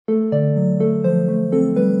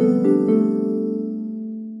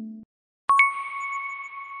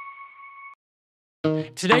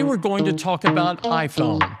Today we're going to talk about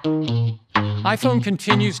iPhone. iPhone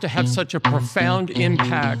continues to have such a profound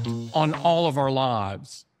impact on all of our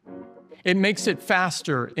lives. It makes it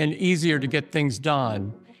faster and easier to get things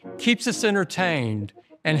done, keeps us entertained,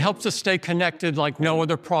 and helps us stay connected like no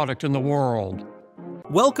other product in the world.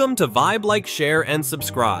 Welcome to Vibe, Like, Share, and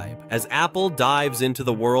Subscribe. As Apple dives into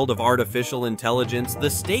the world of artificial intelligence,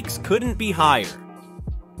 the stakes couldn't be higher.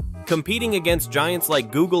 Competing against giants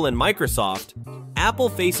like Google and Microsoft, Apple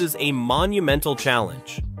faces a monumental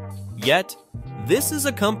challenge. Yet, this is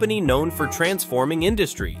a company known for transforming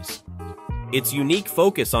industries. Its unique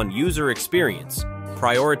focus on user experience,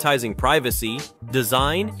 prioritizing privacy,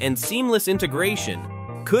 design, and seamless integration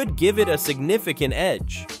could give it a significant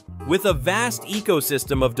edge. With a vast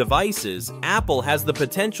ecosystem of devices, Apple has the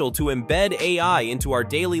potential to embed AI into our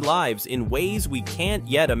daily lives in ways we can't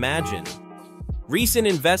yet imagine. Recent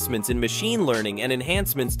investments in machine learning and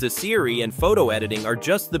enhancements to Siri and photo editing are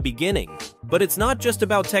just the beginning. But it's not just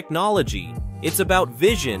about technology, it's about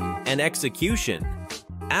vision and execution.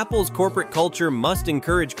 Apple's corporate culture must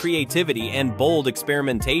encourage creativity and bold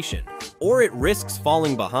experimentation, or it risks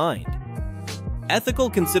falling behind. Ethical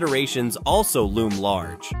considerations also loom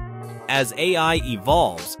large. As AI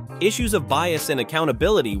evolves, issues of bias and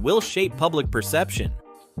accountability will shape public perception.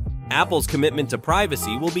 Apple's commitment to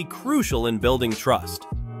privacy will be crucial in building trust.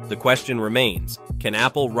 The question remains, can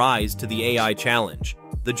Apple rise to the AI challenge?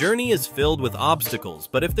 The journey is filled with obstacles,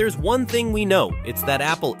 but if there's one thing we know, it's that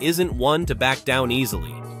Apple isn't one to back down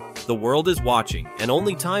easily. The world is watching, and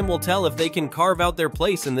only time will tell if they can carve out their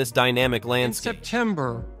place in this dynamic landscape. In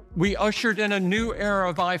September, we ushered in a new era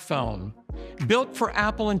of iPhone, built for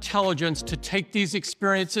Apple Intelligence to take these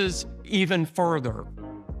experiences even further.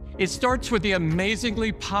 It starts with the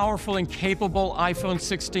amazingly powerful and capable iPhone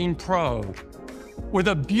 16 Pro. With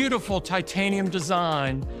a beautiful titanium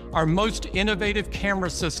design, our most innovative camera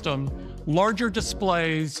system, larger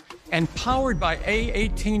displays, and powered by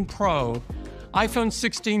A18 Pro, iPhone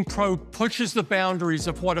 16 Pro pushes the boundaries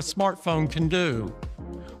of what a smartphone can do.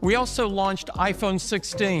 We also launched iPhone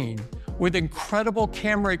 16 with incredible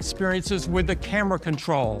camera experiences with the camera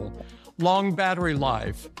control, long battery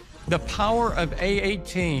life, the power of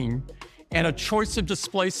A18, and a choice of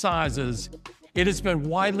display sizes. It has been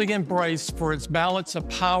widely embraced for its balance of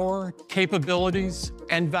power, capabilities,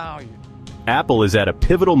 and value. Apple is at a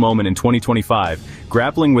pivotal moment in 2025,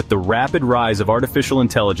 grappling with the rapid rise of artificial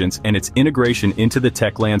intelligence and its integration into the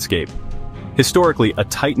tech landscape. Historically a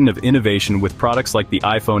titan of innovation with products like the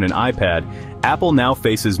iPhone and iPad, Apple now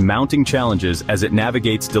faces mounting challenges as it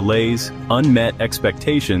navigates delays, unmet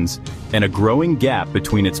expectations, and a growing gap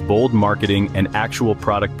between its bold marketing and actual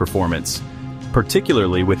product performance,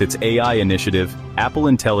 particularly with its AI initiative, Apple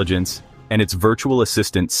Intelligence, and its virtual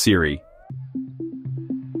assistant Siri.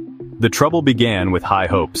 The trouble began with high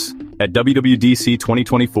hopes. At WWDC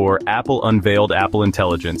 2024, Apple unveiled Apple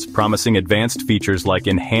Intelligence, promising advanced features like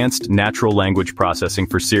enhanced natural language processing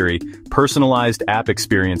for Siri, personalized app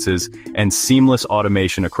experiences, and seamless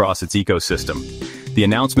automation across its ecosystem. The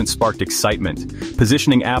announcement sparked excitement,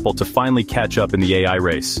 positioning Apple to finally catch up in the AI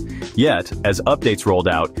race. Yet, as updates rolled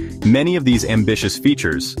out, many of these ambitious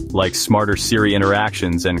features, like smarter Siri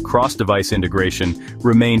interactions and cross-device integration,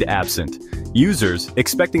 remained absent. Users,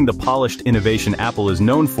 expecting the polished innovation Apple is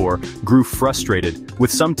known for, grew frustrated,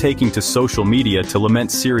 with some taking to social media to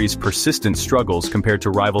lament Siri's persistent struggles compared to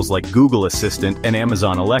rivals like Google Assistant and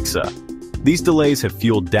Amazon Alexa. These delays have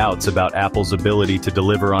fueled doubts about Apple's ability to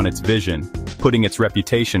deliver on its vision, putting its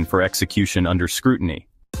reputation for execution under scrutiny.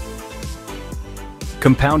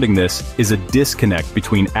 Compounding this is a disconnect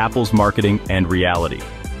between Apple's marketing and reality.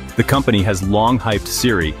 The company has long hyped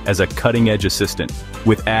Siri as a cutting-edge assistant,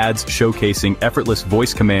 with ads showcasing effortless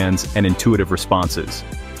voice commands and intuitive responses.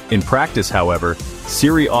 In practice, however,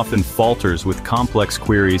 Siri often falters with complex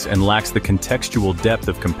queries and lacks the contextual depth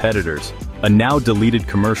of competitors. A now-deleted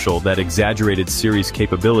commercial that exaggerated Siri's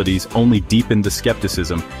capabilities only deepened the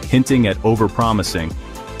skepticism, hinting at overpromising,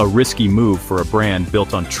 a risky move for a brand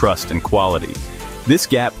built on trust and quality. This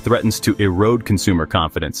gap threatens to erode consumer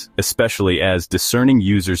confidence, especially as discerning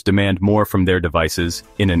users demand more from their devices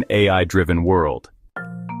in an AI-driven world.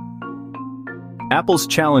 Apple's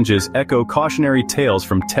challenges echo cautionary tales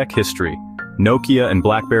from tech history. Nokia and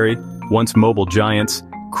BlackBerry, once mobile giants,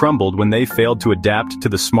 crumbled when they failed to adapt to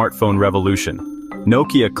the smartphone revolution.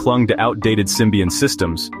 Nokia clung to outdated Symbian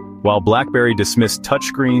systems, while BlackBerry dismissed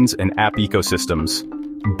touchscreens and app ecosystems,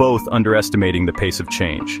 both underestimating the pace of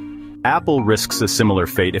change. Apple risks a similar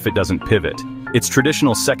fate if it doesn't pivot. Its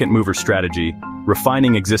traditional second-mover strategy,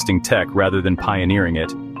 refining existing tech rather than pioneering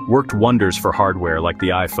it, worked wonders for hardware like the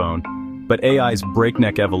iPhone. but AI's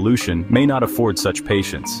breakneck evolution may not afford such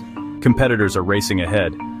patience. Competitors are racing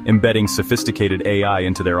ahead, embedding sophisticated AI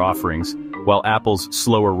into their offerings, while Apple's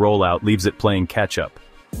slower rollout leaves it playing catch-up.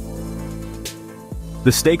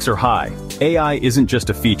 The stakes are high. AI isn't just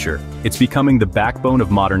a feature, it's becoming the backbone of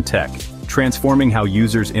modern tech, transforming how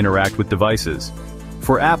users interact with devices.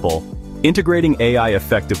 For Apple, integrating AI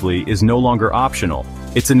effectively is no longer optional.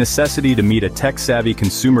 It's a necessity to meet a tech-savvy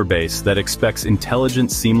consumer base that expects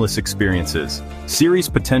intelligent, seamless experiences. Siri's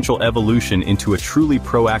potential evolution into a truly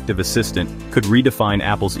proactive assistant could redefine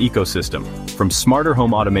Apple's ecosystem, from smarter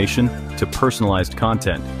home automation to personalized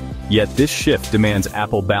content. Yet this shift demands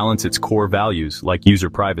Apple balance its core values, like user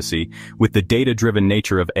privacy, with the data-driven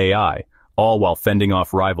nature of AI, all while fending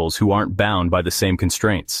off rivals who aren't bound by the same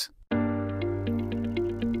constraints.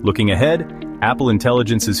 Looking ahead, Apple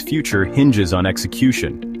Intelligence's future hinges on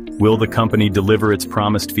execution. Will the company deliver its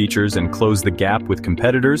promised features and close the gap with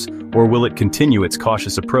competitors, or will it continue its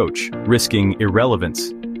cautious approach, risking irrelevance?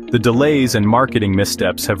 The delays and marketing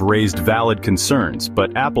missteps have raised valid concerns,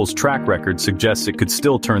 but Apple's track record suggests it could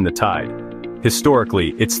still turn the tide.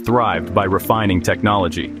 Historically, it's thrived by refining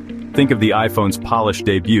technology. Think of the iPhone's polished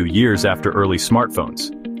debut years after early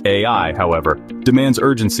smartphones. AI, however, demands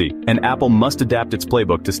urgency, and Apple must adapt its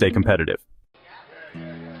playbook to stay competitive.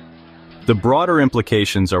 The broader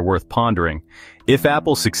implications are worth pondering. If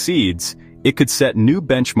Apple succeeds, it could set new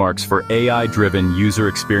benchmarks for AI-driven user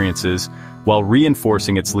experiences while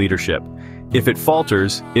reinforcing its leadership. If it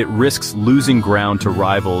falters, it risks losing ground to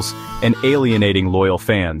rivals and alienating loyal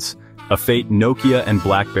fans, a fate Nokia and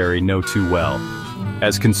BlackBerry know too well.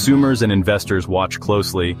 As consumers and investors watch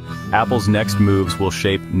closely, Apple's next moves will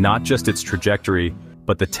shape not just its trajectory,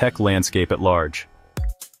 but the tech landscape at large.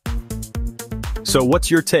 So what's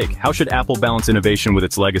your take? How should Apple balance innovation with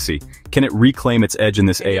its legacy? Can it reclaim its edge in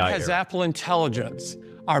this AI era? It has Apple Intelligence,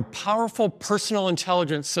 our powerful personal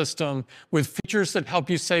intelligence system with features that help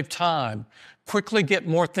you save time, quickly get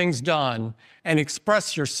more things done, and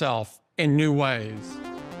express yourself in new ways.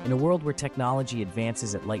 In a world where technology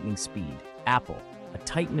advances at lightning speed, Apple, a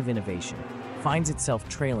titan of innovation, finds itself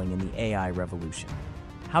trailing in the AI revolution.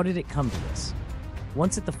 How did it come to this?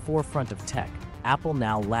 Once at the forefront of tech, Apple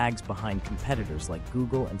now lags behind competitors like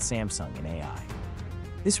Google and Samsung in AI.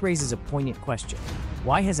 This raises a poignant question.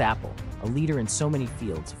 Why has Apple, a leader in so many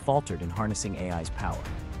fields, faltered in harnessing AI's power?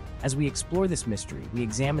 As we explore this mystery, we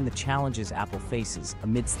examine the challenges Apple faces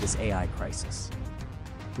amidst this AI crisis.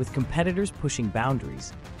 With competitors pushing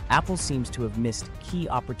boundaries, Apple seems to have missed key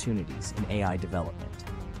opportunities in AI development.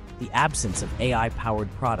 The absence of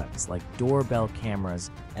AI-powered products like doorbell cameras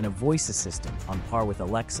and a voice assistant on par with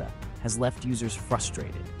Alexa has left users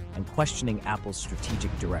frustrated and questioning Apple's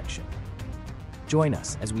strategic direction. Join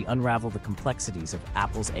us as we unravel the complexities of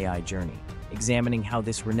Apple's AI journey, examining how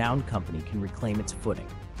this renowned company can reclaim its footing.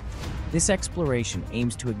 This exploration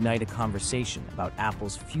aims to ignite a conversation about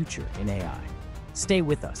Apple's future in AI. Stay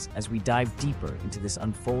with us as we dive deeper into this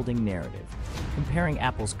unfolding narrative, comparing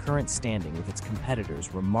Apple's current standing with its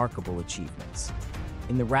competitors' remarkable achievements.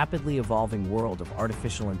 In the rapidly evolving world of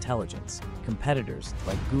artificial intelligence, competitors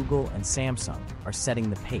like Google and Samsung are setting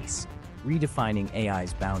the pace, redefining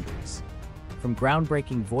AI's boundaries. From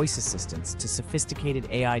groundbreaking voice assistants to sophisticated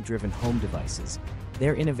AI-driven home devices,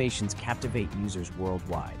 their innovations captivate users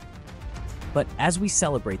worldwide. But as we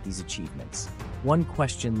celebrate these achievements, one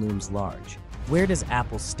question looms large. Where does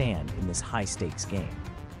Apple stand in this high-stakes game?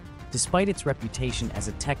 Despite its reputation as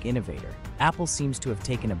a tech innovator, Apple seems to have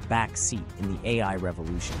taken a back seat in the AI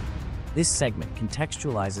revolution. This segment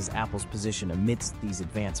contextualizes Apple's position amidst these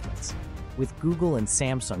advancements. With Google and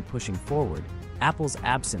Samsung pushing forward, Apple's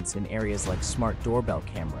absence in areas like smart doorbell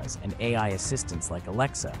cameras and AI assistants like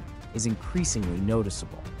Alexa is increasingly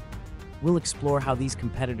noticeable. We'll explore how these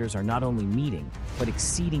competitors are not only meeting, but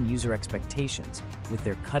exceeding user expectations with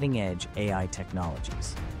their cutting-edge AI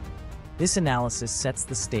technologies. This analysis sets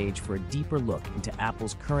the stage for a deeper look into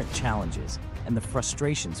Apple's current challenges and the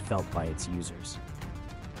frustrations felt by its users.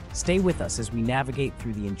 Stay with us as we navigate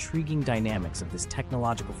through the intriguing dynamics of this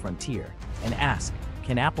technological frontier and ask,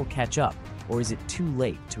 can Apple catch up, or is it too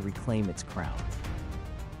late to reclaim its crown?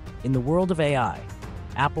 In the world of AI,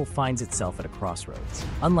 Apple finds itself at a crossroads.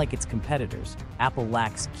 Unlike its competitors, Apple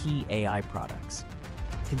lacks key AI products.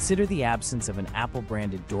 Consider the absence of an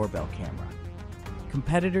Apple-branded doorbell camera.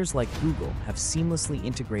 Competitors like Google have seamlessly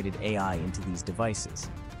integrated AI into these devices,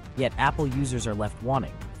 yet Apple users are left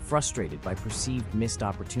wanting, frustrated by perceived missed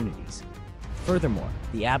opportunities. Furthermore,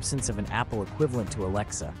 the absence of an Apple equivalent to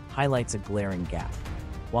Alexa highlights a glaring gap.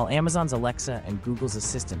 While Amazon's Alexa and Google's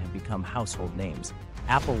Assistant have become household names,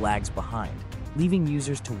 Apple lags behind, leaving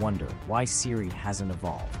users to wonder why Siri hasn't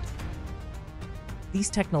evolved. these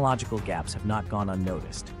technological gaps have not gone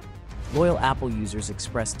unnoticed. Loyal Apple users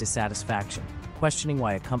express dissatisfaction, questioning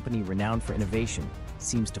why a company renowned for innovation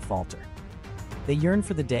seems to falter. They yearn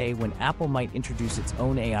for the day when Apple might introduce its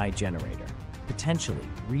own AI generator, potentially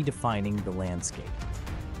redefining the landscape.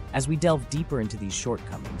 As we delve deeper into these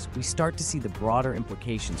shortcomings, we start to see the broader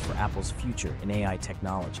implications for Apple's future in AI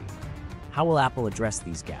technology. How will Apple address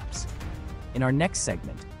these gaps? In our next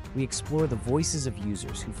segment, we explore the voices of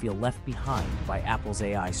users who feel left behind by Apple's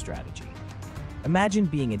AI strategy. Imagine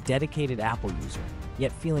being a dedicated Apple user,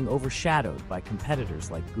 yet feeling overshadowed by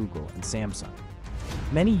competitors like Google and Samsung.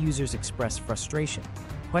 Many users express frustration,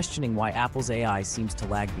 questioning why Apple's AI seems to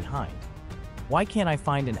lag behind. Why can't I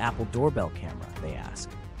find an Apple doorbell camera, they ask.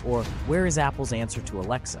 Or, where is Apple's answer to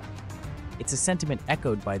Alexa? It's a sentiment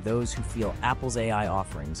echoed by those who feel Apple's AI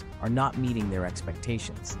offerings are not meeting their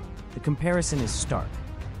expectations. The comparison is stark.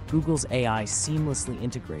 Google's AI seamlessly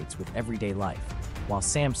integrates with everyday life, while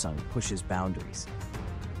Samsung pushes boundaries.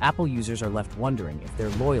 Apple users are left wondering if their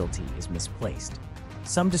loyalty is misplaced.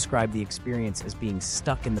 Some describe the experience as being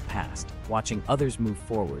stuck in the past, watching others move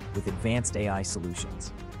forward with advanced AI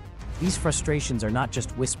solutions. These frustrations are not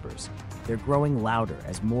just whispers, they're growing louder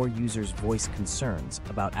as more users voice concerns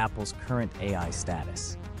about Apple's current AI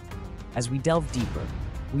status. As we delve deeper,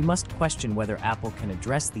 we must question whether Apple can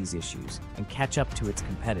address these issues and catch up to its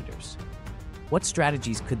competitors. What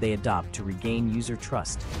strategies could they adopt to regain user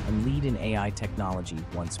trust and lead in AI technology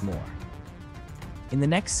once more? In the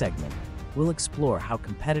next segment, we'll explore how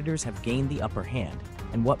competitors have gained the upper hand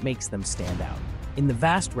and what makes them stand out. In the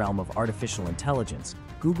vast realm of artificial intelligence,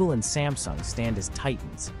 Google and Samsung stand as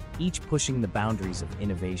titans, each pushing the boundaries of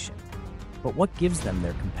innovation. But what gives them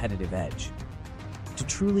their competitive edge? To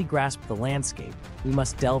truly grasp the landscape, we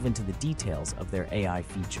must delve into the details of their AI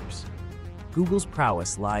features. Google's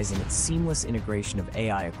prowess lies in its seamless integration of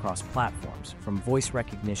AI across platforms, from voice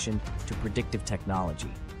recognition to predictive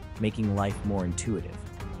technology, making life more intuitive.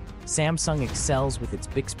 Samsung excels with its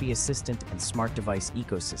Bixby Assistant and smart device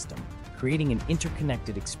ecosystem, creating an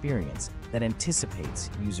interconnected experience that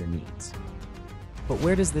anticipates user needs. But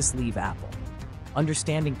where does this leave Apple?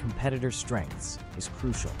 Understanding competitor strengths is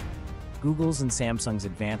crucial. Google's and Samsung's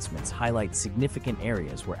advancements highlight significant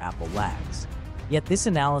areas where Apple lags. Yet this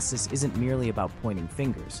analysis isn't merely about pointing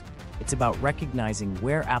fingers, it's about recognizing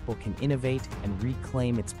where Apple can innovate and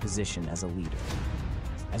reclaim its position as a leader.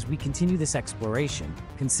 As we continue this exploration,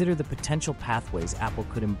 consider the potential pathways Apple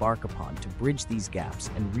could embark upon to bridge these gaps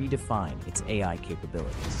and redefine its AI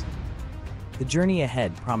capabilities. The journey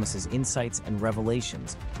ahead promises insights and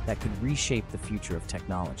revelations that could reshape the future of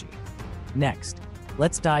technology. Next,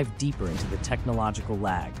 let's dive deeper into the technological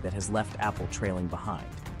lag that has left Apple trailing behind.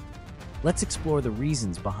 Let's explore the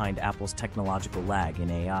reasons behind Apple's technological lag in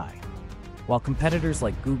AI. While competitors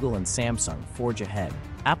like Google and Samsung forge ahead,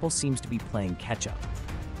 Apple seems to be playing catch-up.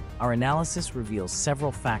 Our analysis reveals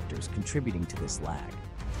several factors contributing to this lag.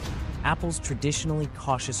 Apple's traditionally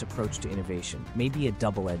cautious approach to innovation may be a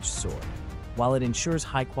double-edged sword. While it ensures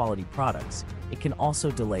high-quality products, it can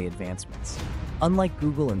also delay advancements. Unlike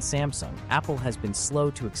Google and Samsung, Apple has been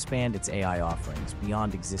slow to expand its AI offerings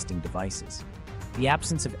beyond existing devices. The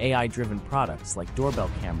absence of AI-driven products like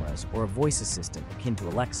doorbell cameras or a voice assistant akin to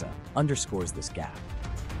Alexa underscores this gap.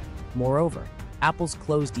 Moreover, Apple's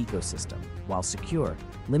closed ecosystem, while secure,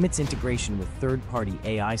 limits integration with third-party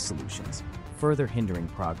AI solutions, further hindering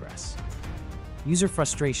progress. User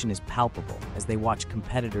frustration is palpable as they watch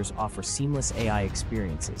competitors offer seamless AI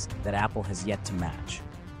experiences that Apple has yet to match.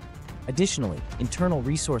 Additionally, internal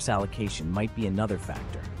resource allocation might be another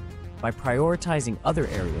factor. By prioritizing other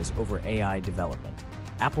areas over AI development,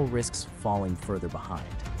 Apple risks falling further behind.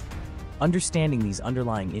 Understanding these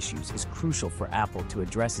underlying issues is crucial for Apple to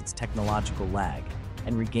address its technological lag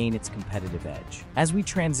and regain its competitive edge. As we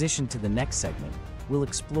transition to the next segment, we'll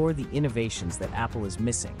explore the innovations that Apple is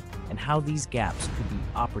missing and how these gaps could be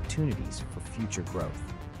opportunities for future growth.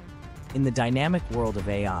 In the dynamic world of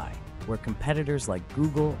AI, where competitors like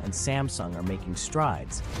Google and Samsung are making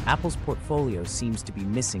strides, Apple's portfolio seems to be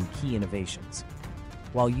missing key innovations.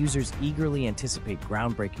 While users eagerly anticipate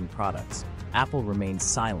groundbreaking products, Apple remains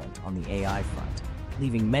silent on the AI front,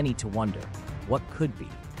 leaving many to wonder, what could be?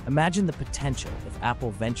 Imagine the potential if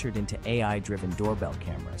Apple ventured into AI-driven doorbell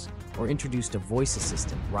cameras or introduced a voice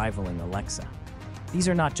assistant rivaling Alexa. These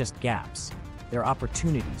are not just gaps, they're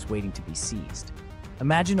opportunities waiting to be seized.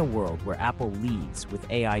 Imagine a world where Apple leads with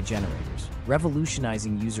AI generators,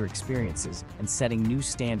 revolutionizing user experiences and setting new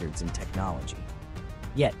standards in technology.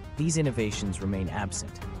 Yet, these innovations remain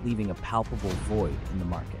absent, leaving a palpable void in the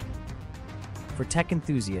market. For tech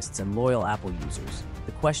enthusiasts and loyal Apple users,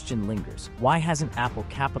 the question lingers: why hasn't Apple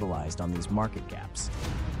capitalized on these market gaps?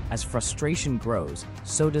 As frustration grows,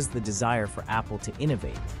 so does the desire for Apple to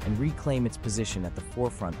innovate and reclaim its position at the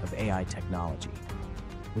forefront of AI technology.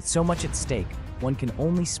 With so much at stake, one can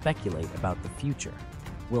only speculate about the future.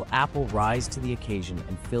 Will Apple rise to the occasion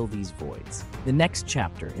and fill these voids? The next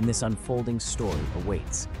chapter in this unfolding story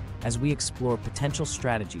awaits, as we explore potential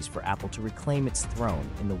strategies for Apple to reclaim its throne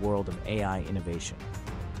in the world of AI innovation.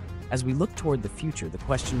 As we look toward the future, the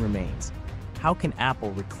question remains: how can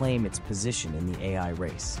Apple reclaim its position in the AI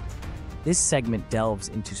race? This segment delves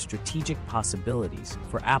into strategic possibilities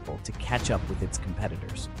for Apple to catch up with its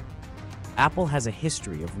competitors. Apple has a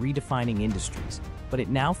history of redefining industries, but it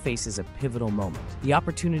now faces a pivotal moment. The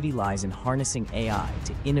opportunity lies in harnessing AI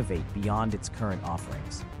to innovate beyond its current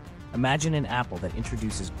offerings. Imagine an Apple that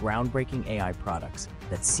introduces groundbreaking AI products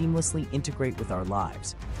that seamlessly integrate with our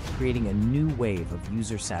lives, creating a new wave of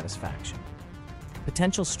user satisfaction.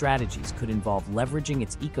 Potential strategies could involve leveraging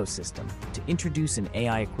its ecosystem to introduce an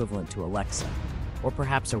AI equivalent to Alexa, or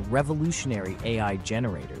perhaps a revolutionary AI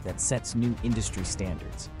generator that sets new industry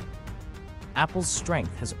standards. Apple's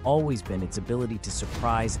strength has always been its ability to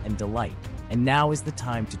surprise and delight, and now is the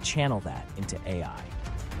time to channel that into AI.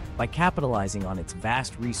 By capitalizing on its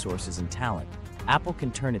vast resources and talent, Apple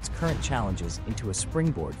can turn its current challenges into a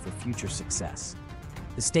springboard for future success.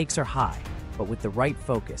 The stakes are high, but with the right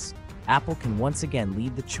focus, Apple can once again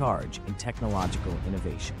lead the charge in technological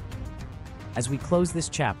innovation. As we close this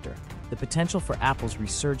chapter, the potential for Apple's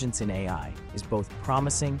resurgence in AI is both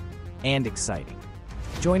promising and exciting.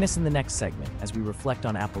 Join us in the next segment as we reflect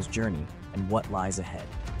on Apple's journey and what lies ahead.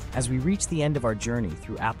 As we reach the end of our journey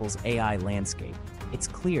through Apple's AI landscape, it's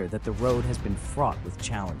clear that the road has been fraught with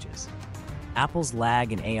challenges. Apple's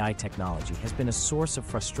lag in AI technology has been a source of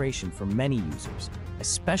frustration for many users,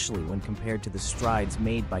 especially when compared to the strides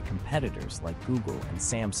made by competitors like Google and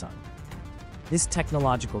Samsung. This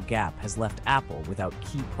technological gap has left Apple without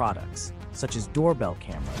key products, such as doorbell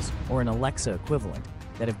cameras or an Alexa equivalent,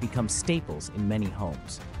 that have become staples in many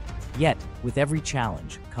homes. Yet, with every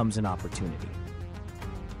challenge comes an opportunity.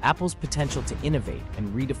 Apple's potential to innovate and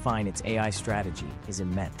redefine its AI strategy is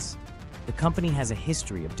immense. The company has a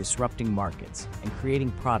history of disrupting markets and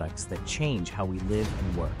creating products that change how we live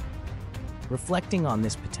and work. Reflecting on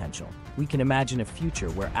this potential, we can imagine a future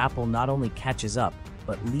where Apple not only catches up,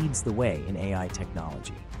 but leads the way in AI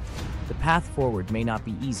technology. The path forward may not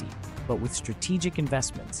be easy, but with strategic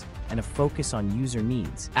investments and a focus on user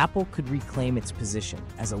needs, Apple could reclaim its position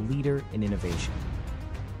as a leader in innovation.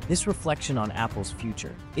 This reflection on Apple's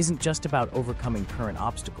future isn't just about overcoming current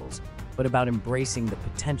obstacles, but about embracing the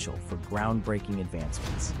potential for groundbreaking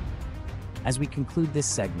advancements. As we conclude this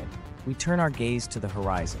segment, we turn our gaze to the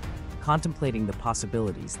horizon, contemplating the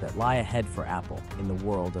possibilities that lie ahead for Apple in the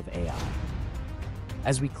world of AI.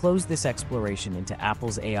 As we close this exploration into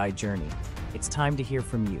Apple's AI journey, it's time to hear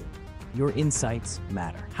from you. Your insights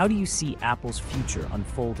matter. How do you see Apple's future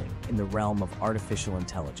unfolding in the realm of artificial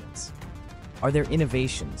intelligence? Are there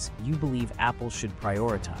innovations you believe Apple should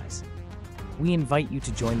prioritize? We invite you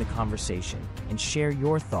to join the conversation and share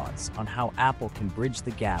your thoughts on how Apple can bridge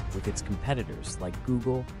the gap with its competitors like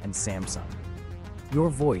Google and Samsung. Your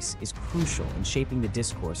voice is crucial in shaping the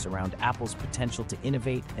discourse around Apple's potential to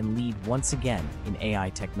innovate and lead once again in AI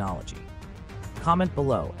technology. Comment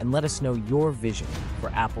below and let us know your vision for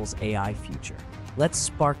Apple's AI future. Let's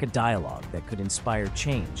spark a dialogue that could inspire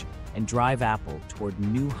change and drive Apple toward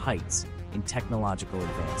new heights in technological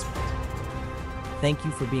advancement. Thank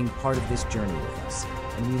you for being part of this journey with us,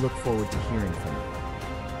 and we look forward to hearing from you.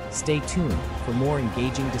 Stay tuned for more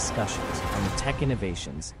engaging discussions on the tech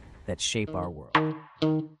innovations that shape our world.